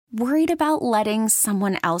Worried about letting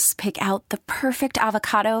someone else pick out the perfect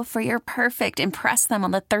avocado for your perfect impress them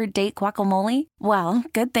on the third date guacamole? Well,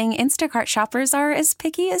 good thing Instacart shoppers are as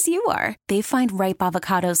picky as you are. They find ripe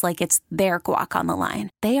avocados like it's their guac on the line.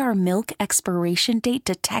 They are milk expiration date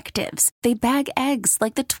detectives. They bag eggs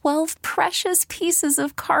like the 12 precious pieces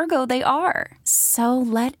of cargo they are. So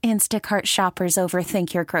let Instacart shoppers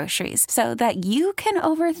overthink your groceries so that you can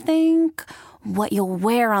overthink what you'll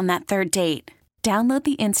wear on that third date. Download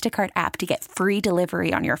the Instacart app to get free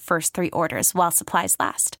delivery on your first 3 orders while supplies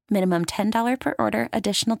last. Minimum $10 per order.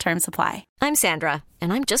 Additional terms apply. I'm Sandra,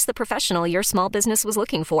 and I'm just the professional your small business was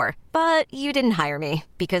looking for. But you didn't hire me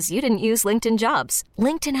because you didn't use LinkedIn Jobs.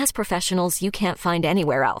 LinkedIn has professionals you can't find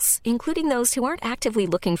anywhere else, including those who aren't actively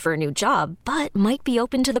looking for a new job, but might be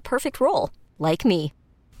open to the perfect role, like me.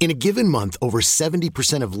 In a given month, over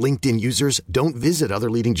 70% of LinkedIn users don't visit other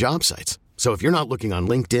leading job sites. So if you're not looking on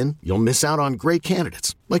LinkedIn, you'll miss out on great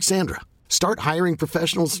candidates like Sandra. Start hiring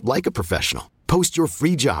professionals like a professional. Post your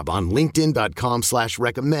free job on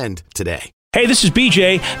linkedin.com/recommend today. Hey, this is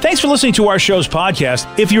BJ. Thanks for listening to our show's podcast.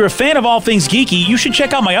 If you're a fan of all things geeky, you should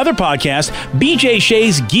check out my other podcast, BJ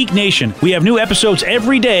Shea's Geek Nation. We have new episodes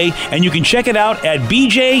every day, and you can check it out at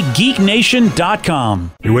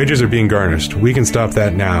bjgeeknation.com. Your wages are being garnished. We can stop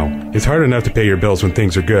that now. It's hard enough to pay your bills when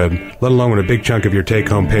things are good, let alone when a big chunk of your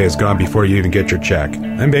take-home pay is gone before you even get your check.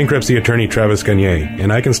 I'm bankruptcy attorney Travis Gagne,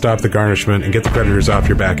 and I can stop the garnishment and get the creditors off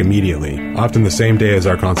your back immediately, often the same day as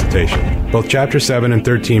our consultation. Both Chapter 7 and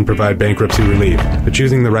 13 provide bankruptcy relief, but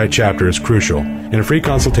choosing the right chapter is crucial. In a free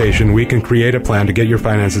consultation, we can create a plan to get your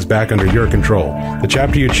finances back under your control. The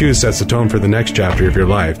chapter you choose sets the tone for the next chapter of your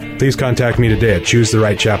life. Please contact me today at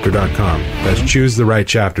choosetherightchapter.com. That's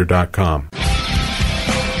choosetherightchapter.com.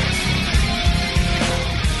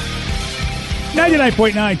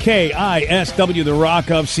 99.9 KISW, the Rock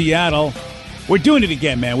of Seattle. We're doing it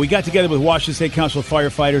again, man. We got together with Washington State Council of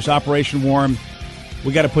Firefighters, Operation Warm.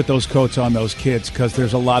 We got to put those coats on those kids because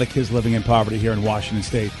there's a lot of kids living in poverty here in Washington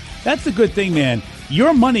State. That's the good thing, man.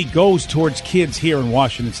 Your money goes towards kids here in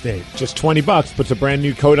Washington State. Just $20 puts a brand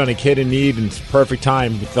new coat on a kid in need, and it's perfect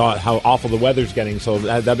time with how awful the weather's getting. So,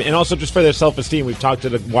 and also just for their self-esteem, we've talked to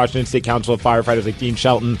the Washington State Council of Firefighters like Dean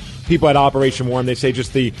Shelton, people at Operation Warm. They say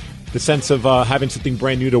just the sense of having something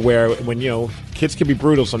brand new to wear when, kids can be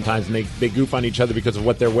brutal sometimes and they goof on each other because of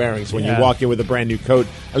what they're wearing. So when you walk in with a brand new coat,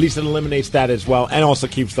 at least it eliminates that as well and also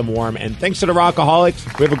keeps them warm. And thanks to the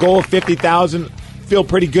Rockaholics, we have a goal of 50,000. Feel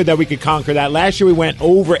pretty good that we could conquer that. Last year we went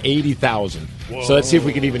over 80,000. So let's see if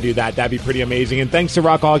we can even do that. That'd be pretty amazing. And thanks to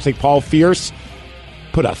Rockaholics like Paul Fierce,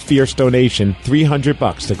 put a fierce donation,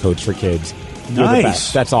 $300 to Coats for Kids. You're the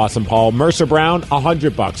best. That's awesome, Paul. Mercer Brown,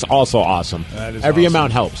 $100, also awesome. Every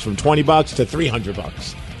amount helps, from $20 to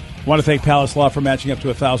 $300. Want to thank Palace Law for matching up to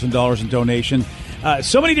 $1,000 in donation.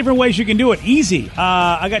 So many different ways you can do it. Easy.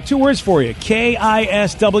 I got 2 words for you.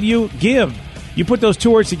 KISW, give. You put those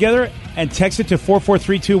 2 words together and text it to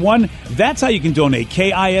 44321. That's how you can donate.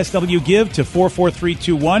 KISW, give to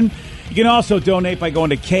 44321. You can also donate by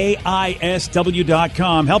going to KISW.com.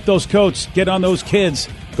 Help those coats. Get on those kids.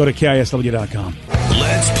 Go to KISW.com.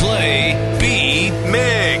 Let's play Beat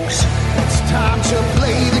Migs. It's time to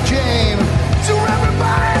play the game. So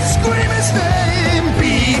everybody scream his name.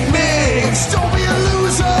 Beat Migs. Don't be a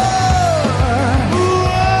loser.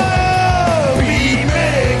 Whoa. Beat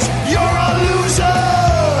Migs. You're a loser.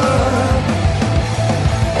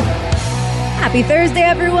 Happy Thursday,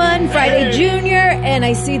 everyone. Friday Junior. And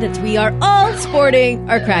I see that we are all sporting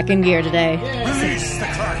our Kraken gear today.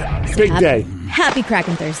 Big day. Happy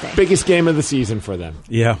Kraken Thursday. Biggest game of the season for them.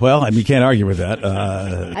 Yeah, well, you can't argue with that.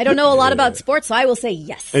 I don't know a lot about sports, so I will say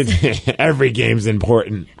yes. Every game's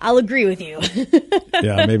important. I'll agree with you.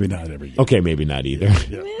 Yeah, maybe not every game. Okay, maybe not either.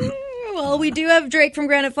 Yeah. Well, we do have Drake from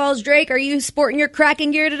Granite Falls. Drake, are you sporting your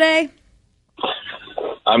Kraken gear today?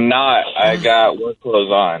 I'm not. I got work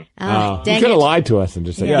clothes on. You could have lied to us and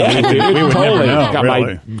just said, yeah dude, we would totally. never know. Got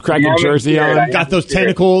really. my Kraken jersey on. Got those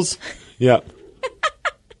tentacles. Yep.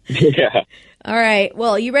 Yeah. All right.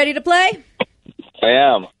 Well, you ready to play? I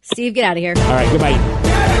am. Steve, get out of here. All right, goodbye.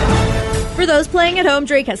 For those playing at home,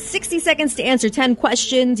 Drake has 60 seconds to answer 10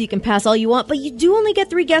 questions. You can pass all you want, but you do only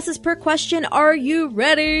get 3 guesses per question. Are you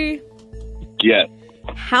ready? Yes.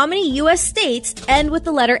 How many U.S. states end with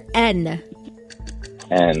the letter N?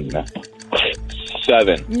 And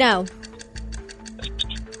 7. No.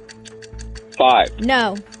 5.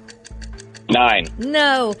 No. 9.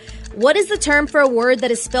 No. What is the term for a word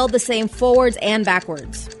that is spelled the same forwards and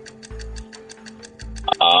backwards?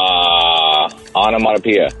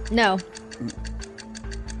 Onomatopoeia. No.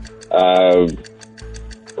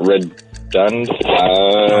 Done.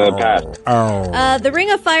 Pass. The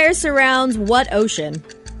Ring of Fire surrounds what ocean?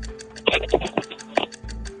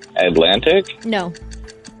 Atlantic? No.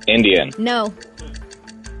 Indian? No.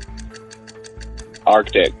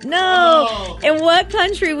 Arctic? No. In what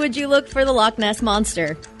country would you look for the Loch Ness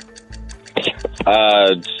Monster?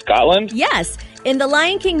 Scotland? Yes. In the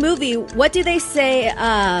Lion King movie, what do they say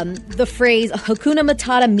the phrase Hakuna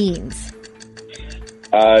Matata means?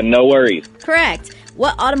 No worries. Correct.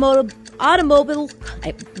 What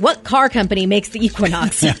what car company makes the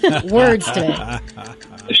Equinox? Words today.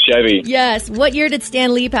 Chevy. Yes. What year did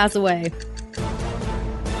Stan Lee pass away?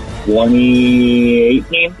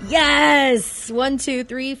 2018? Yes. 1, 2,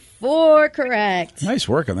 3, 4. Correct. Nice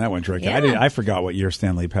work on that one, Drake. Yeah. I forgot what year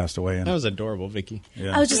Stan Lee passed away in. That was adorable, Vicky.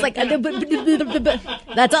 Yeah. I was just like,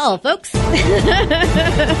 that's all, folks.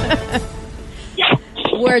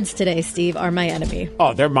 Words today, Steve, are my enemy.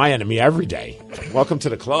 Oh, they're my enemy every day. Welcome to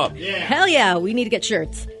the club. Hell yeah, we need to get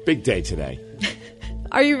shirts. Big day today.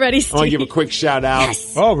 Are you ready, Steve? I want to give a quick shout out.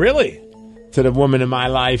 Yes. Oh, really? To the woman in my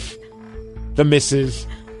life, the Mrs.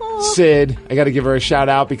 Sid. I got to give her a shout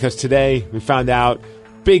out because today we found out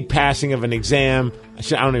big passing of an exam. I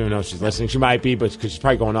don't even know if she's listening. She might be, but because she's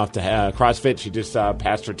probably going off to CrossFit. She just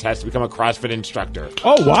passed her test to become a CrossFit instructor.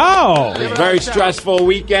 Oh, wow. It was a very stressful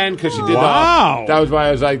weekend because she did Wow. that was why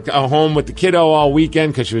I was like home with the kiddo all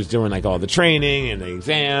weekend because she was doing like all the training and the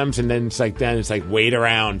exams. And then it's like wait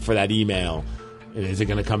around for that email. And is it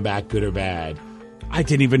going to come back good or bad? I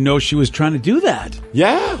didn't even know she was trying to do that.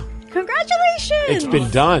 Yeah. Congratulations. It's been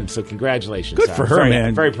done, so congratulations. Good for her, Very-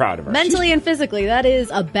 man. Very proud of her. Mentally and physically, that is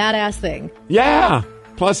a badass thing. Yeah.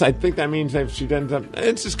 Plus, I think that means if she ends up,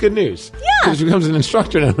 it's just good news. Yeah. Because she becomes an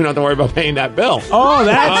instructor, then we don't have to worry about paying that bill. Oh,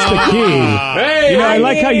 that's the key. Hey, You know, I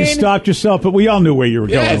like how you stopped yourself, but we all knew where you were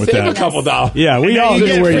yeah, going with save that. a couple dollars. Yeah, we all You knew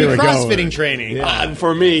get where free you were CrossFitting going. training. Yeah,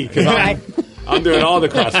 for me, because I'm doing all the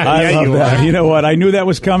CrossFit. I love you that. are. You know what? I knew that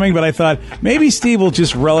was coming, but I thought maybe Steve will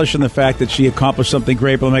just relish in the fact that she accomplished something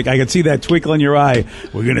great. But I'm like, I could see that twinkle in your eye.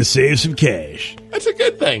 We're going to save some cash. That's a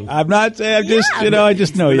good thing. I'm not saying, I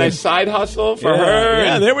just know A you. nice side hustle for Yeah. her.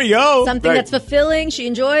 Yeah, there we go. Something Right. that's fulfilling, she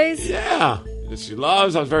enjoys. Yeah. That she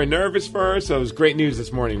loves. I was very nervous for her, so it was great news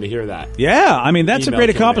this morning to hear that. Yeah, I mean, that's a Email great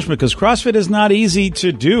came in. accomplishment because CrossFit is not easy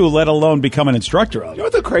to do, let alone become an instructor of. You know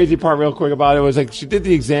what the crazy part, real quick, about it was? Like, she did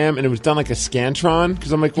the exam and it was done like a Scantron.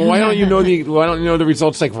 Because I'm like, well, why don't you know the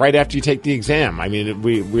results like right after you take the exam? I mean,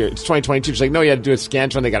 it's 2022. She's like, no, you had to do a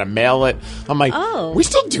Scantron. They got to mail it. I'm like, Oh. we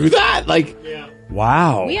still do that? Like,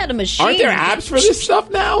 Wow. We had a machine. aren't there apps for this stuff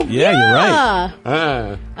now? Yeah, you're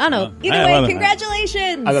right. I don't know. Either I way, love it.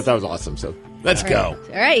 congratulations. I thought that was awesome. So let's go.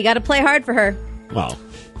 All right, you got to play hard for her. Well,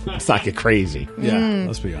 let's not get crazy. Yeah,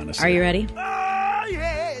 let's be honest. Are you ready?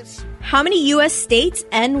 How many U.S. states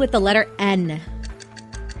end with the letter N?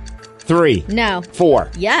 3, No.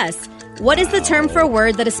 4. Yes. What is the term for a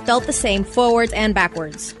word that is spelt the same forwards and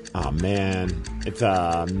backwards? Oh man, it's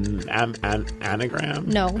an anagram.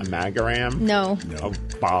 No. A magagram. No. Oh,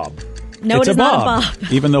 Bob. No, It's it is a not Bob, a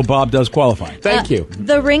Bob. even though Bob does qualify. Thank you.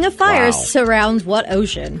 The Ring of Fire Wow. surrounds what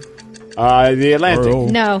ocean? The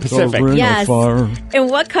Atlantic. No. Pacific. Yes. In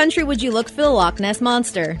what country would you look for the Loch Ness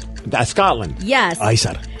Monster? Scotland. Yes. I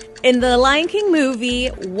said it. In the Lion King movie,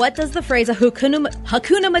 what does the phrase Hakuna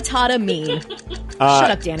Matata mean?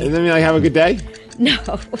 Shut up, Danny. Does that mean like have a good day? No.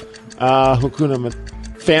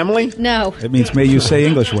 Family? No. It means may you say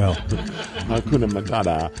English well. Hakuna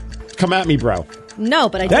Matata. Come at me, bro. No,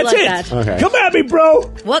 but I do That's like it. that. Okay. Come at me, bro.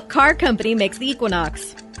 What car company makes the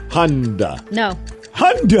Equinox? Honda. No.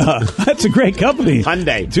 Honda. That's a great company.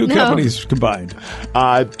 Hyundai. Two No. companies combined.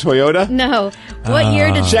 Toyota. No. What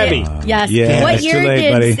year did Chevy. Yes. Yeah, What it's year too late,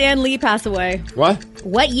 did buddy. Stan Lee pass away? What?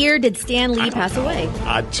 What year did Stan Lee pass away?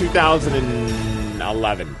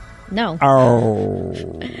 2011. No. Oh.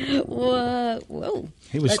 Whoa.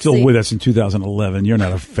 He was Let's still see. with us in 2011. You're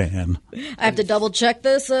not a fan. I have to double check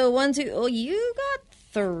this. 1, 2. Oh, you got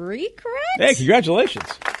 3 correct? Hey, congratulations.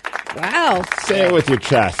 Wow. Say it with your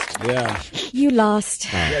chest. Yeah. You lost.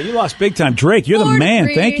 Yeah, you lost big time. Drake, you're the 4 to man.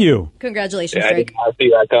 3. Thank you. Congratulations, Yeah, I did Drake. not see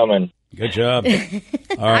that coming. Good job.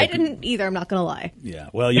 All I right. didn't either. I'm not going to lie. Yeah.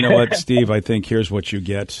 Well, you know what, Steve? I think here's what you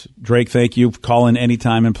get. Drake, thank you. Call in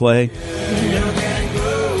anytime and play.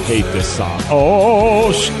 Hate this song.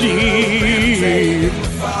 Oh, Steve.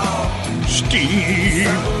 Steve.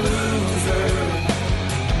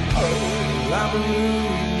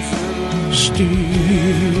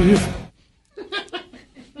 Steve.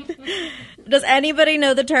 Does anybody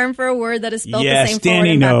know the term for a word that is spelled the same forward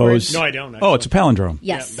Danny and backwards? knows. No, I don't, Oh, it's a palindrome.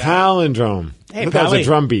 Yes. Palindrome. Hey, I thought that was Pally. a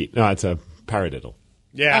drum beat. No, it's a paradiddle.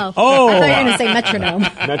 Yeah. Oh. I thought you were going to say metronome.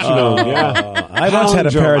 Metronome, yeah. I once had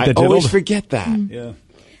a parrot that I always diddled. forget that. Yeah.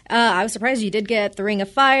 I was surprised you did get the Ring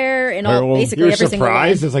of Fire and basically You're every single one.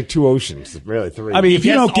 surprised? There's like 2 oceans, really 3. I mean, if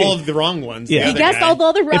you don't all of the wrong ones. Yeah. the He other guessed guy. all the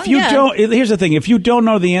other wrong. If you don't, here's the thing: if you don't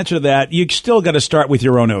know the answer to that, you still got to start with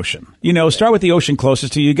your own ocean. Start with the ocean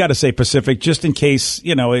closest to you. You got to say Pacific, just in case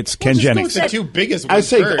it's Ken Just go Jennings. with the 2 biggest I ones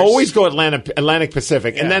say first. always go Atlantic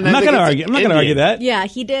Pacific, and then I'm not going to argue. I'm not going to argue that. Yeah,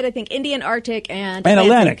 he did, I think, Indian, Arctic, and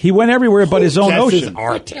Atlantic. He went everywhere but his own Guesses ocean.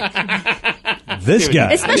 Arctic. This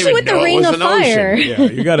guy. Especially with the Ring of Fire.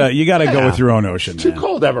 Yeah, you gotta go with your own ocean. Too man.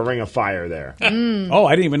 cold to have a Ring of fire there. Oh,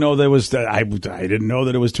 I didn't even know there was. I didn't know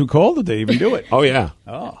that it was too cold that they even do it. Oh yeah.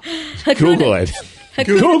 Oh, Google it.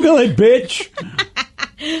 Google it, bitch.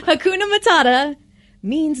 Hakuna Matata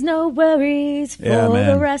means no worries for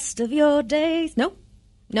the rest of your days.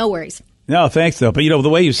 No worries. No, thanks though. But the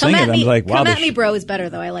way you sing it, I'm like, wow. Come at me, bro, is better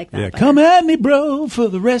though. I like that. Yeah, better. come at me, bro, for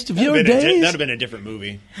the rest of your days. That'd have been a different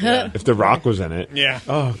movie. Yeah. If The Rock was in it. Yeah.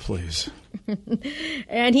 Oh, please.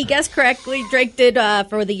 And he guessed correctly. Drake did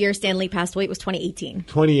for the year Stan Lee passed away. It was 2018.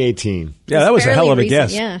 2018. Yeah, that was a hell of a recent,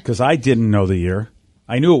 guess. yeah. Because I didn't know the year.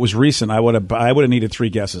 I knew it was recent. I would have needed 3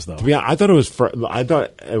 guesses though. Yeah, I thought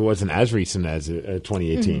it wasn't as recent as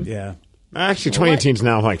 2018. Yeah. Actually, 2018 is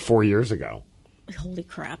now like 4 years ago. Holy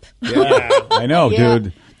crap. Yeah, I know, Yeah.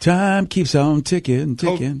 dude. Time keeps on ticking.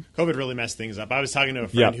 COVID really messed things up. I was talking to a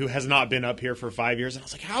friend who has not been up here for 5 years, and I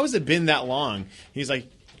was like, how has it been that long? He's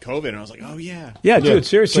like, COVID. And I was like, oh, yeah. Yeah, dude,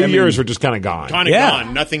 seriously. 2 years were just kind of gone.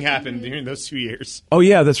 Gone. Nothing happened during those 2 years. Oh,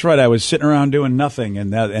 yeah, that's right. I was sitting around doing nothing,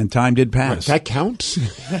 and time did pass. That counts?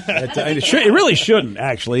 It really shouldn't,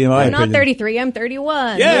 actually, in my I'm opinion. not 33. I'm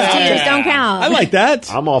 31. Yeah. Those 2 years don't count. I like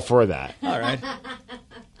that. I'm all for that.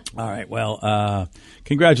 All right. Well,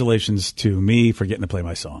 congratulations to me for getting to play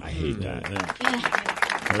my song. I hate that.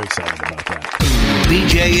 Very excited about that.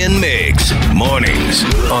 BJ and Migs, mornings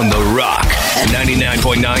on The Rock,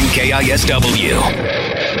 99.9 KISW.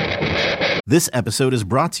 This episode is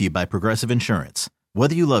brought to you by Progressive Insurance.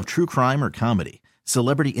 Whether you love true crime or comedy,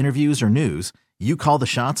 celebrity interviews or news, you call the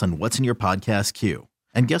shots on what's in your podcast queue.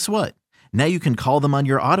 And guess what? Now you can call them on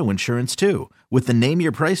your auto insurance too with the Name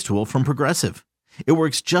Your Price tool from Progressive. It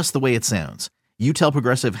works just the way it sounds. You tell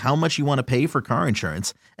Progressive how much you want to pay for car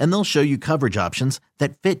insurance, and they'll show you coverage options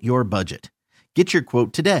that fit your budget. Get your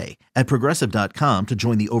quote today at Progressive.com to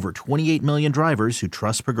join the over 28 million drivers who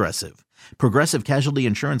trust Progressive. Progressive Casualty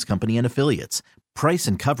Insurance Company and Affiliates. Price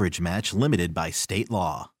and coverage match limited by state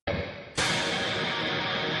law.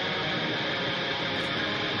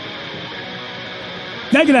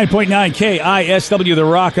 .9 KISW, The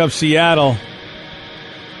Rock of Seattle.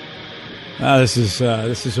 This is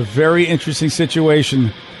a very interesting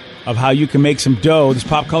situation of how you can make some dough. This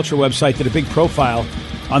pop culture website did a big profile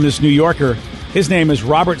on this New Yorker. His name is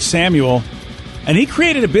Robert Samuel, and he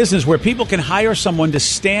created a business where people can hire someone to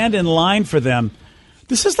stand in line for them.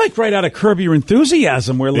 This is like right out of Curb Your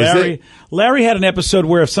Enthusiasm, where Larry had an episode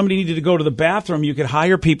where if somebody needed to go to the bathroom, you could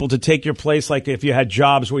hire people to take your place, like if you had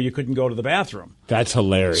jobs where you couldn't go to the bathroom. That's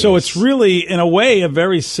hilarious. So it's really, in a way, a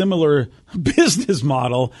very similar business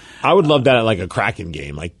model. I would love that at like a Kraken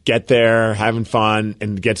game. Like get there, having fun,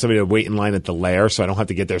 and get somebody to wait in line at the lair so I don't have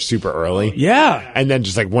to get there super early. Yeah. And then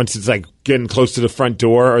just like once it's like getting close to the front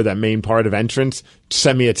door or that main part of entrance,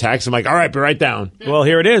 send me a text. I'm like, all right, be right down. Well,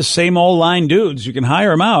 here it is. Same old line dudes. You can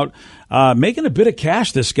hire them out. Making a bit of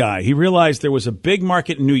cash, this guy. He realized there was a big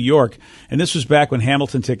market in New York, and this was back when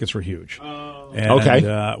Hamilton tickets were huge. And,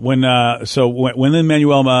 okay. When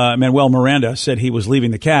Manuel Miranda said he was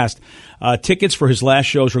leaving the cast, tickets for his last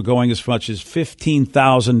shows were going as much as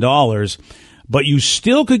 $15,000, but you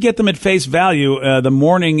still could get them at face value that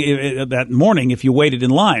morning if you waited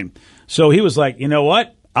in line. So he was like, you know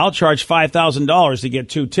what? I'll charge $5,000 to get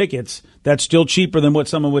 2 tickets. That's still cheaper than what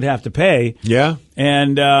someone would have to pay. Yeah.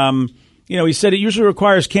 And, he said it usually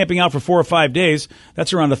requires camping out for 4 or 5 days.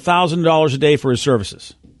 That's around $1,000 a day for his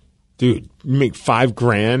services. Dude, you make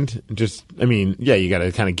 $5,000. You got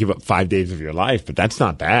to kind of give up 5 days of your life, but that's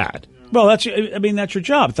not bad. Well, that's your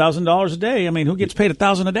job. $1,000 a day. Who gets paid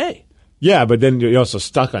 $1,000 a day? Yeah, but then you're also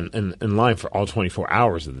stuck in line for all 24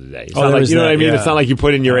 hours of the day. It's Oh, not like, you know that, what I mean? yeah. It's not like you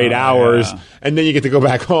put in your 8 hours and then you get to go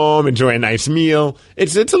back home, enjoy a nice meal.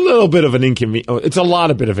 It's a little bit of an inconvenience. It's a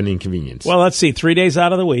lot of bit of an inconvenience. Well, let's see. 3 days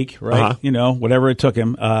out of the week, right? Uh-huh. Whatever it took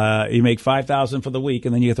him. You make $5,000 for the week,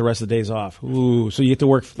 and then you get the rest of the days off. Ooh, so you have to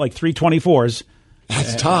work like 3 24s.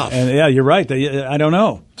 That's tough. And yeah, you're right. I don't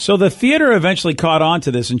know. So the theater eventually caught on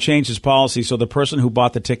to this and changed its policy, so the person who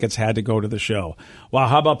bought the tickets had to go to the show. Wow,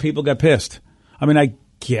 how about people got pissed? I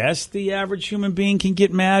guess the average human being can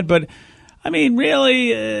get mad, but I mean,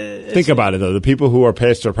 really. Think about it, though. The people who are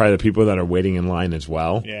pissed are probably the people that are waiting in line as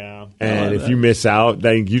well. Yeah. And if you miss out,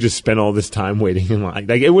 then you just spend all this time waiting in line.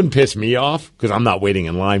 Like, it wouldn't piss me off because I'm not waiting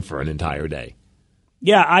in line for an entire day.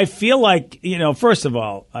 Yeah, I feel like, first of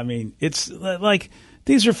all, I mean, it's like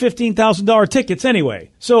these are $15,000 tickets anyway.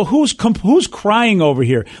 So who's crying over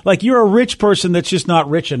here? Like, you're a rich person that's just not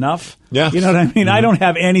rich enough. Yeah. You know what I mean? Mm-hmm. I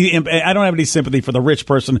don't have any sympathy for the rich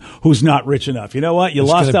person who's not rich enough. You know what? You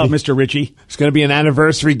lost out, Mr. Richie. It's going to be an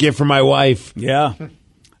anniversary gift for my wife. Yeah.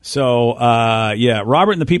 So,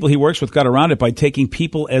 Robert and the people he works with got around it by taking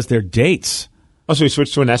people as their dates. Oh, so he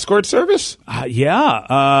switched to an escort service? Yeah.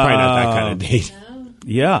 Probably not that kind of date.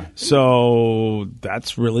 Yeah. So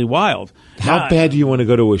that's really wild. How bad do you want to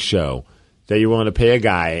go to a show that you want to pay a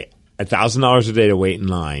guy $1,000 a day to wait in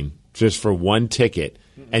line just for one ticket,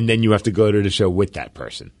 and then you have to go to the show with that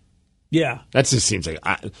person? Yeah. That just seems like...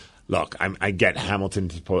 I get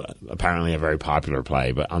Hamilton's apparently a very popular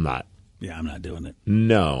play, but I'm not. Yeah, I'm not doing it.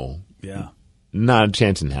 No. Yeah. Not a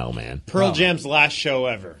chance in hell, man. Pearl Jam's last show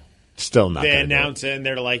ever. Still not. They announce it, and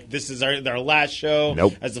they're like, "This is our last show."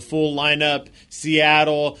 Nope. As a full lineup,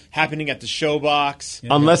 Seattle, happening at the Showbox.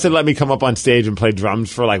 Yeah. Unless they let me come up on stage and play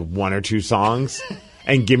drums for like one or two songs,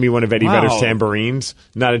 and give me one of Eddie Vedder's tambourines.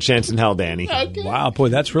 Not a chance in hell, Danny. Okay. Wow, boy,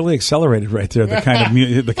 that's really accelerated right there. The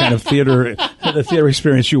kind of theater, the theater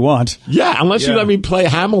experience you want. Yeah, unless you let me play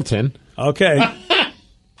Hamilton. Okay. All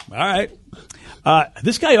right.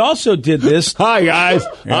 This guy also did this. Hi, guys.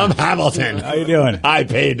 Yeah. I'm Hamilton. How you doing? I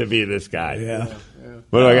paid to be this guy. Yeah.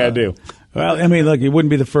 What do I got to do? Well, I mean, look, it wouldn't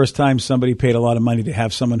be the first time somebody paid a lot of money to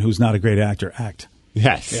have someone who's not a great actor act.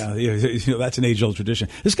 Yes. Yeah, that's an age-old tradition.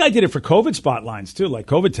 This guy did it for COVID spot lines, too, like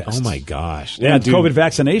COVID tests. Oh, my gosh. Yeah, dude, COVID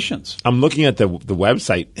vaccinations. I'm looking at the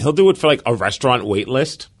website. He'll do it for, like, a restaurant wait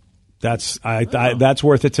list. That's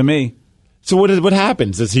worth it to me. So what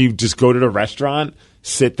happens? Does he just go to the restaurant,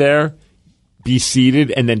 sit there, be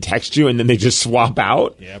seated, and then text you, and then they just swap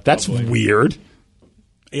out? Yeah, that's weird.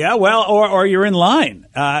 Yeah, well, or you're in line.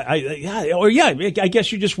 I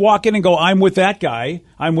guess you just walk in and go, I'm with that guy.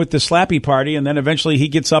 I'm with the slappy party, and then eventually he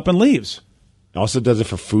gets up and leaves. Also does it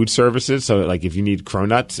for food services. So, like, if you need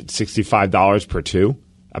cronuts, it's $65 per two.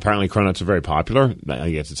 Apparently, cronuts are very popular. I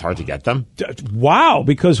guess it's hard to get them. Wow,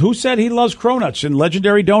 because who said he loves cronuts? And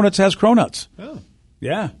Legendary Donuts has cronuts. Oh.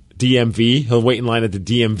 Yeah. DMV. He'll wait in line at the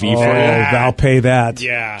DMV for you. I'll pay that.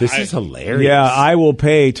 Yeah. This is hilarious. Yeah, I will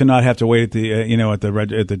pay to not have to wait at the at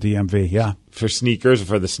the DMV. Yeah. For sneakers,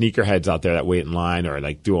 for the sneakerheads out there that wait in line or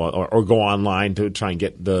like or go online to try and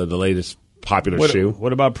get the latest popular shoe.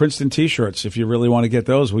 What about Princeton T-shirts? If you really want to get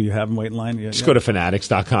those, will you have them wait in line? Just go to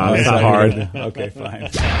fanatics.com. It's not hard. Okay, fine.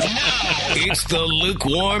 It's the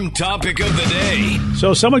lukewarm topic of the day.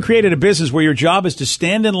 So someone created a business where your job is to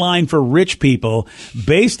stand in line for rich people.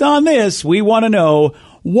 Based on this, we want to know,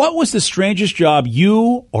 what was the strangest job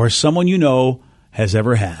you or someone you know has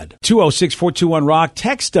ever had? 206-421-ROCK.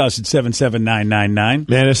 Text us at 77999.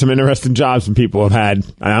 Man, there's some interesting jobs some people have had.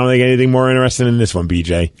 I don't think anything more interesting than this one,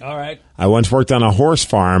 BJ. All right. I once worked on a horse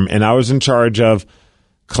farm, and I was in charge of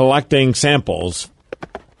collecting samples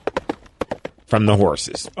from the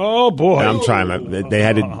horses. Oh, boy. And I'm trying. They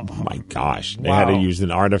had to, my gosh. They had to use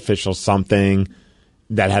an artificial something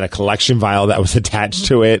that had a collection vial that was attached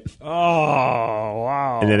to it. Oh,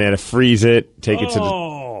 wow. And then they had to freeze it, take it to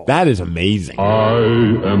the... That is amazing. I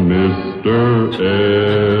am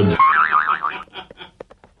Mr. Ed.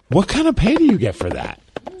 What kind of pay do you get for that?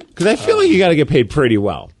 Because I feel like you got to get paid pretty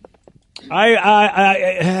well. When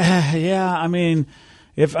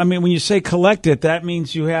you say collect it, that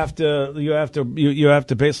means you have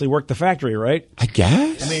to basically work the factory, right? I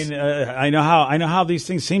guess. I mean, I know how these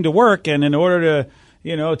things seem to work, and in order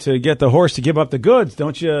to get the horse to give up the goods,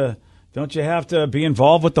 don't you have to be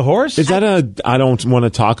involved with the horse? Is that I don't want to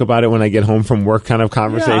talk about it when I get home from work kind of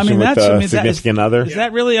conversation with a significant other? Is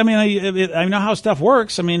that really? I mean, I know how stuff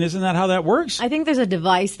works. I mean, isn't that how that works? I think there's a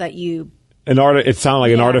device that you... It sounded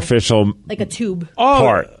like an artificial... Like a tube.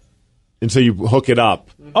 Part. And so you hook it up.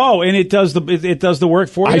 Oh, and it does the work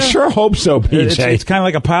for you? I sure hope so, PJ. It's kind of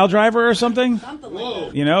like a pile driver or something? Something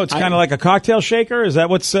like that. It's kind of like a cocktail shaker? Is that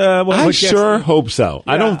what's... I sure hope so.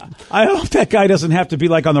 Yeah. I hope that guy doesn't have to be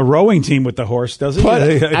like on the rowing team with the horse, does he? But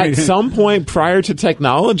at some point prior to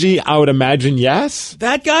technology, I would imagine yes.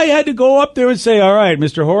 That guy had to go up there and say, all right,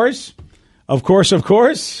 Mr. Horse, of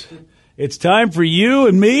course, it's time for you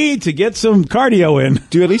and me to get some cardio in.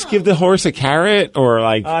 Do you at least give the horse a carrot or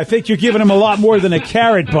like... I think you're giving him a lot more than a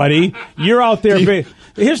carrot, buddy. You're out there.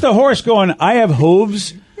 Here's the horse going, I have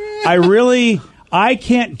hooves. I I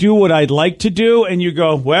can't do what I'd like to do, and you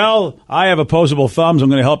go, well, I have opposable thumbs. I'm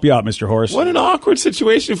going to help you out, Mr. Horse. What an awkward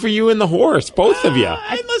situation for you and the horse, both of you.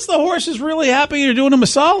 Unless the horse is really happy you're doing him a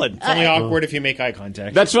solid. It's only awkward if you make eye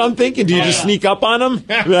contact. That's what I'm thinking. Do you just sneak up on him?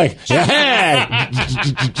 Be like, yeah.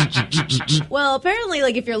 Well, apparently,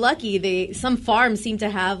 like if you're lucky, some farms seem to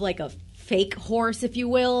have like a fake horse, if you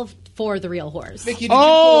will, for the real horse. Vicky, did you pull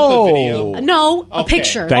up a video? No, a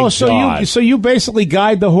picture. Thank God. So you basically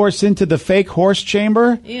guide the horse into the fake horse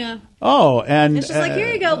chamber? Yeah. Oh, and It's just like, here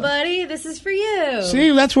you go, buddy. This is for you.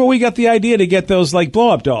 See, that's where we got the idea to get those like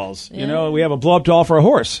blow-up dolls. You know, we have a blow-up doll for a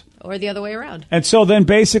horse. Or the other way around. And so then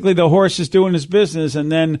basically the horse is doing his business,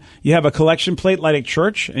 and then you have a collection plate like at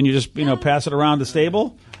church, and you just, pass it around the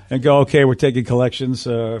stable and go, okay, we're taking collections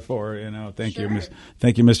for, thank you,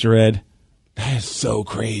 Mr. Ed. That is so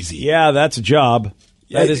crazy. Yeah, that's a job.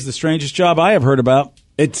 That is the strangest job I have heard about.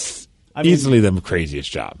 It's easily the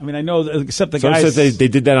craziest job. I mean, I know, except the Someone guys. said they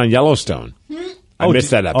did that on Yellowstone. I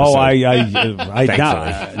missed that episode. Oh,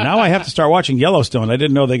 now I have to start watching Yellowstone. I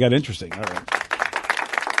didn't know they got interesting. All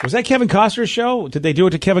right. Was that Kevin Costner's show? Did they do it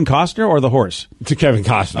to Kevin Costner or the horse? To Kevin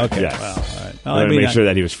Costner. Okay. Yes. Well, all right. Well, I make sure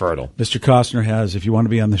that he was fertile. Mr. Costner has, if you want to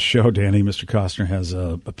be on the show, Danny, Mr. Costner has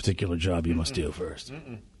a particular job you must do first.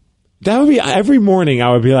 That would be every morning.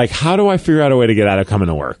 I would be like, how do I figure out a way to get out of coming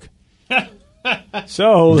to work?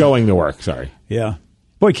 Going to work. Sorry. Yeah.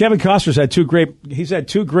 Boy, Kevin Costner's had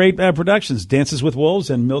two great productions: Dances with Wolves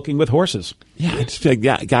and Milking with Horses. Yeah, I just feel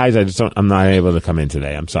like, guys, I'm not able to come in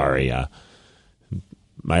today. I'm sorry.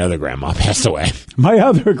 My other grandma passed away. My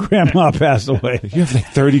other grandma passed away. You have like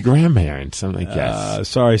 30 grandparents. I'm like, yes.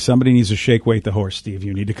 Sorry, somebody needs to shake weight the horse, Steve.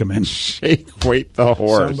 You need to come in. Shake weight the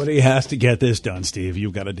horse. Somebody has to get this done, Steve.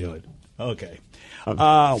 You've got to do it. Okay.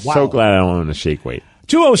 Wow. So glad I don't want to shake weight.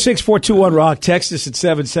 206-421-ROCK. Text us at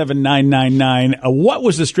 77999. What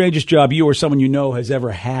was the strangest job you or someone you know has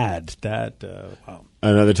ever had? Wow.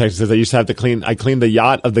 Another text says, I cleaned the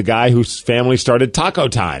yacht of the guy whose family started Taco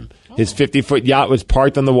Time. His 50-foot yacht was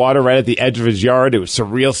parked on the water right at the edge of his yard. It was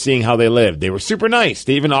surreal seeing how they lived. They were super nice.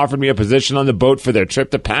 They even offered me a position on the boat for their trip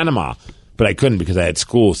to Panama. But I couldn't because I had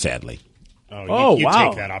school, sadly. You wow.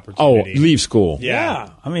 take that opportunity. Leave school.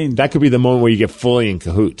 Yeah. I mean, that could be the moment where you get fully in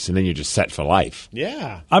cahoots, and then you're just set for life.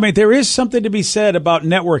 Yeah. I mean, there is something to be said about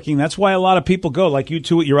networking. That's why a lot of people go, like you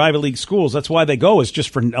two at your Ivy League schools. That's why they go, is just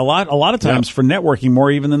for a lot of times for networking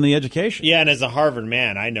more even than the education. Yeah, and as a Harvard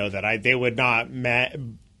man, I know that they would not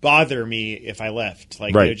bother me if I left.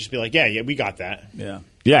 Like, Right. they would just be like, yeah, we got that. Yeah.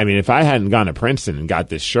 Yeah, I mean, if I hadn't gone to Princeton and got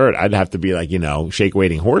this shirt, I'd have to be like, shake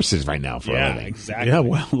weighting horses right now for a living. Exactly. Yeah,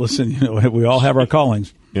 well, listen, we all have our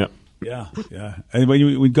callings. Yeah. Yeah. And when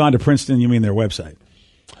you've gone to Princeton, you mean their website?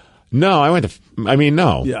 No, I went to.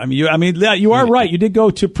 No. Yeah, you are right. You did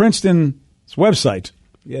go to Princeton's website.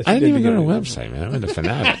 Yes, I didn't even go to a website, man. I went to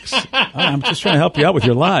Fanatics. I'm just trying to help you out with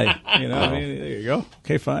your lie. There you go.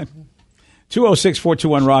 Okay, fine.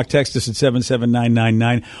 206-421-ROCK. Text us at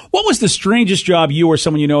 77999. What was the strangest job you or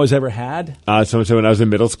someone you know has ever had? Someone said when I was in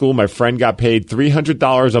middle school, my friend got paid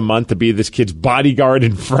 $300 a month to be this kid's bodyguard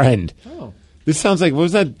and friend. Oh. This sounds like, what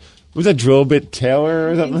was that? Was that Drill Bit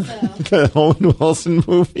Taylor or something? So. The Owen Wilson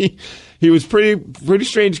movie. He was pretty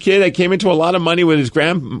strange kid that came into a lot of money with his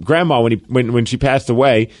grandma when she passed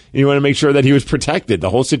away. And he wanted to make sure that he was protected. The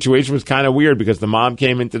whole situation was kind of weird because the mom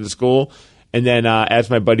came into the school and then asked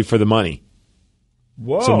my buddy for the money.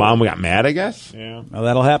 Whoa. So mom got mad, I guess? Yeah. Well,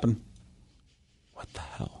 that'll happen. What the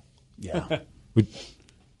hell? Yeah.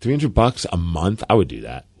 $300 a month? I would do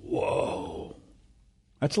that. Whoa.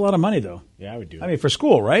 That's a lot of money, though. Yeah, I would do it. I mean, for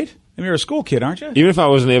school, right? I mean, you're a school kid, aren't you? Even if I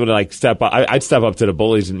wasn't able to step up, I'd step up to the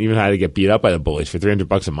bullies, and even if I had to get beat up by the bullies for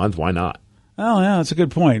 $300 a month, why not? Oh, yeah, that's a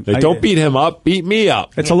good point. Don't beat him up, beat me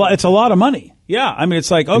up. It's a lot. It's a lot of money. Yeah, I mean,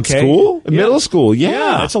 it's like, okay, in school, in middle school,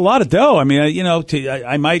 yeah, it's a lot of dough. I mean,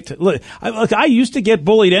 I might look. I used to get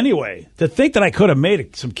bullied anyway. To think that I could have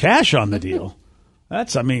made some cash on the deal,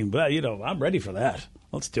 I'm ready for that.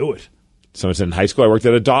 Let's do it. So it's in high school. I worked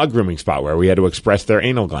at a dog grooming spot where we had to express their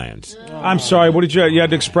anal glands. I'm sorry. What did you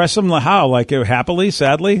had to express them? How? Like happily,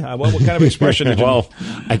 sadly? What kind of expression did you? Well,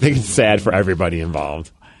 I think it's sad for everybody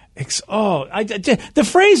involved. The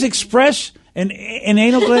phrase "express" and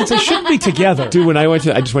anal glands, they shouldn't be together. Dude, when I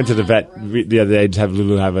just went to the vet the other day to have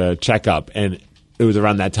Lulu have a checkup, and it was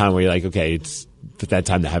around that time where you're like, okay, it's that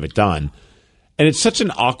time to have it done, and it's such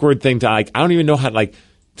an awkward thing to I don't even know how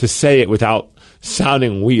to say it without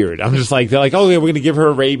sounding weird. I'm just like, they're like, oh yeah, we're gonna give her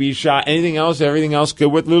a rabies shot. Everything else good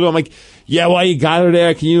with Lulu? I'm like, yeah, well, you got her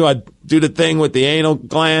there. Can you do the thing with the anal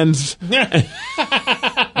glands?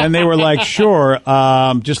 And they were like, sure,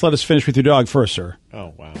 just let us finish with your dog first, sir.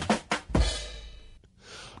 Oh, wow.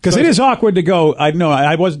 Because it is awkward to go,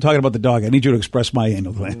 I wasn't talking about the dog. I need you to express my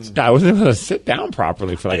anal glands. I wasn't able to sit down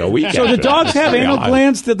properly for like a week. So the dogs have anal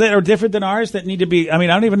glands that are different than ours that need to be, I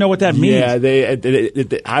don't even know what that means. Yeah,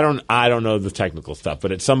 I don't know the technical stuff,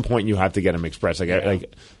 but at some point you have to get them expressed.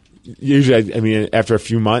 Usually, after a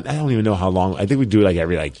few months, I don't even know how long. I think we do it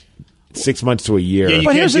every 6 months to a year.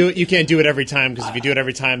 Yeah, you can't do it every time, because if you do it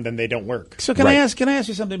every time, then they don't work. So can I ask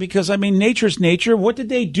you something? Because nature's nature. What did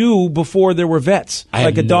they do before there were vets?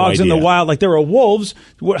 The dogs in the wild, there were wolves.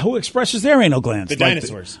 Who expresses their anal glands? The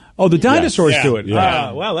dinosaurs. The dinosaurs do it.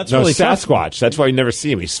 Yeah. Wow, that's really tough. Sasquatch. That's why you never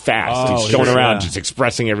see him. He's fast. He's going around just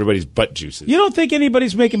expressing everybody's butt juices. You don't think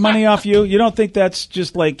anybody's making money off you? You don't think that's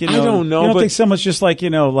just I don't know. You don't think someone's just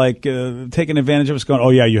taking advantage of us, going, "Oh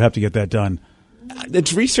yeah, you have to get that done."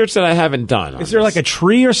 It's research that I haven't done. Is there a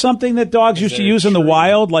tree or something that dogs used to use in the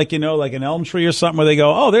wild, like an elm tree or something, where they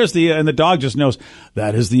go, "Oh, there's and the dog just knows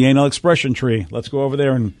that is the anal expression tree. Let's go over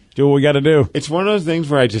there and do what we got to do." It's one of those things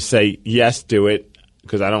where I just say, yes, do it,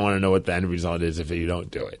 because I don't want to know what the end result is if you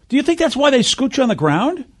don't do it. Do you think that's why they scooch on the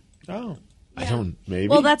ground? Oh. I don't, maybe.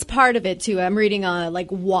 Well, that's part of it, too. I'm reading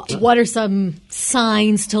what are some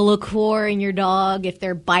signs to look for in your dog if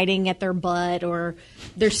they're biting at their butt or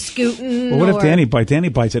they're scooting. Well, what if Danny bites? Danny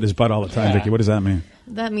bites at his butt all the time, Vicky. What does that mean?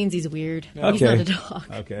 That means he's weird. Okay. He's not a dog.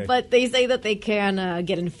 Okay. But they say that they can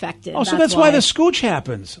get infected. Oh, so that's why the scooch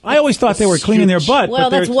happens. I always thought they were cleaning their butt. Well,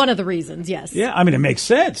 that's one of the reasons, yes. Yeah, it makes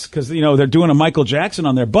sense because, they're doing a Michael Jackson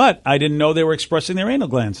on their butt. I didn't know they were expressing their anal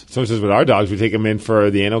glands. So it's just with our dogs, we take them in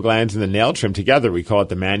for the anal glands and the nail trim together. We call it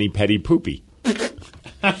the Manny Petty Poopy.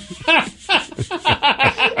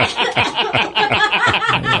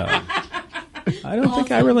 I don't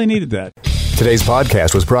think I really needed that. Today's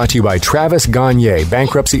podcast was brought to you by Travis Gagne,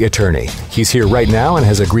 bankruptcy attorney. He's here right now and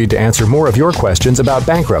has agreed to answer more of your questions about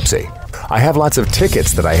bankruptcy. I have lots of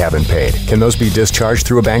tickets that I haven't paid. Can those be discharged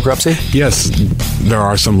through a bankruptcy? Yes, there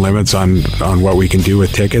are some limits on what we can do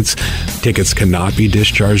with tickets. Tickets cannot be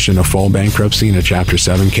discharged in a full bankruptcy. In a Chapter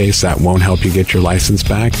 7 case, that won't help you get your license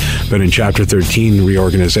back. But in Chapter 13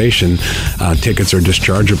 reorganization, tickets are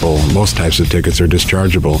dischargeable. Most types of tickets are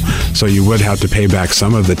dischargeable. So you would have to pay back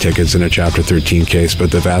some of the tickets in a Chapter 13 case,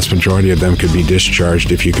 but the vast majority of them could be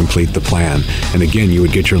discharged if you complete the plan. And again, you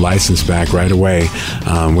would get your license back right away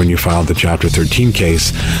when you filed the Chapter 13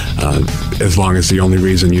 case, as long as the only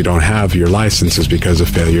reason you don't have your license is because of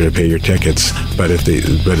failure to pay your tickets. But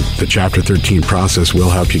the Chapter 13 process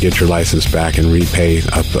will help you get your license back and repay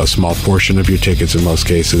a small portion of your tickets in most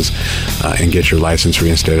cases, and get your license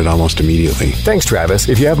reinstated almost immediately. Thanks, Travis.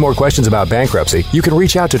 If you have more questions about bankruptcy, you can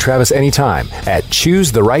reach out to Travis anytime at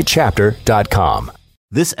ChooseTheRightChapter.com.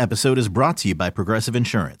 This episode is brought to you by Progressive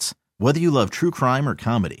Insurance. Whether you love true crime or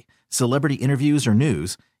comedy, celebrity interviews or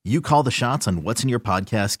news, you call the shots on what's in your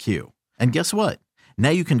podcast queue. And guess what? Now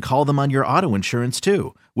you can call them on your auto insurance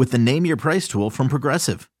too with the Name Your Price tool from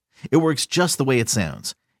Progressive. It works just the way it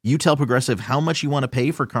sounds. You tell Progressive how much you want to pay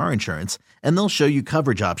for car insurance, and they'll show you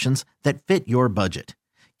coverage options that fit your budget.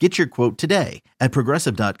 Get your quote today at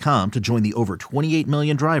Progressive.com to join the over 28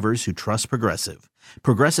 million drivers who trust Progressive.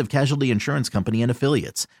 Progressive Casualty Insurance Company and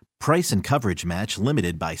Affiliates. Price and coverage match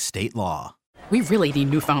limited by state law. We really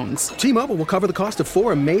need new phones. T-Mobile will cover the cost of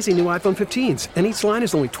 4 amazing new iPhone 15s, and each line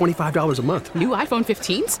is only $25 a month. New iPhone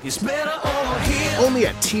 15s? It's better over here. Only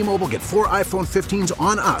at T-Mobile, get 4 iPhone 15s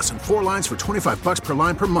on us and 4 lines for $25 per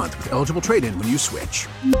line per month with eligible trade-in when you switch.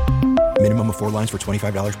 Minimum of 4 lines for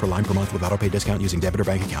 $25 per line per month with autopay discount using debit or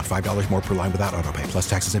bank account. $5 more per line without autopay, plus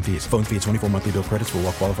taxes and fees. Phone fee at 24 monthly bill credits for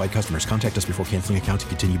well-qualified customers. Contact us before canceling account to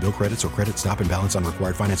continue bill credits or credit stop and balance on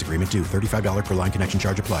required finance agreement due. $35 per line connection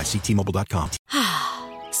charge applies. See T-Mobile.com.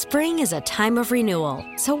 Spring is a time of renewal,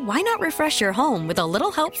 so why not refresh your home with a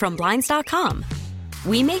little help from Blinds.com?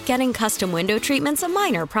 We make getting custom window treatments a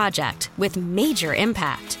minor project with major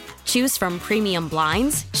impact. Choose from premium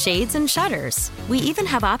blinds, shades, and shutters. We even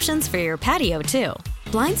have options for your patio, too.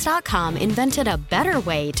 Blinds.com invented a better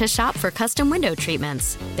way to shop for custom window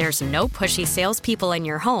treatments. There's no pushy salespeople in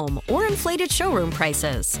your home or inflated showroom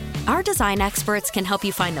prices. Our design experts can help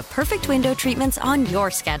you find the perfect window treatments on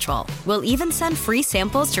your schedule. We'll even send free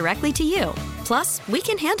samples directly to you. Plus, we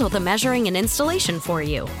can handle the measuring and installation for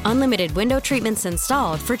you. Unlimited window treatments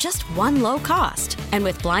installed for just one low cost. And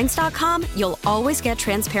with Blinds.com, you'll always get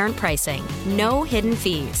transparent pricing. No hidden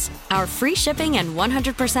fees. Our free shipping and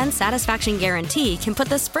 100% satisfaction guarantee can put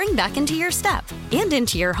the spring back into your step and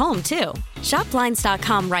into your home, too. Shop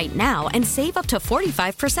Blinds.com right now and save up to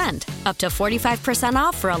 45%. Up to 45%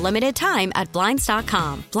 off for a limited time at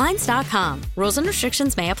Blinds.com. Blinds.com. Rules and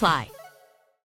restrictions may apply.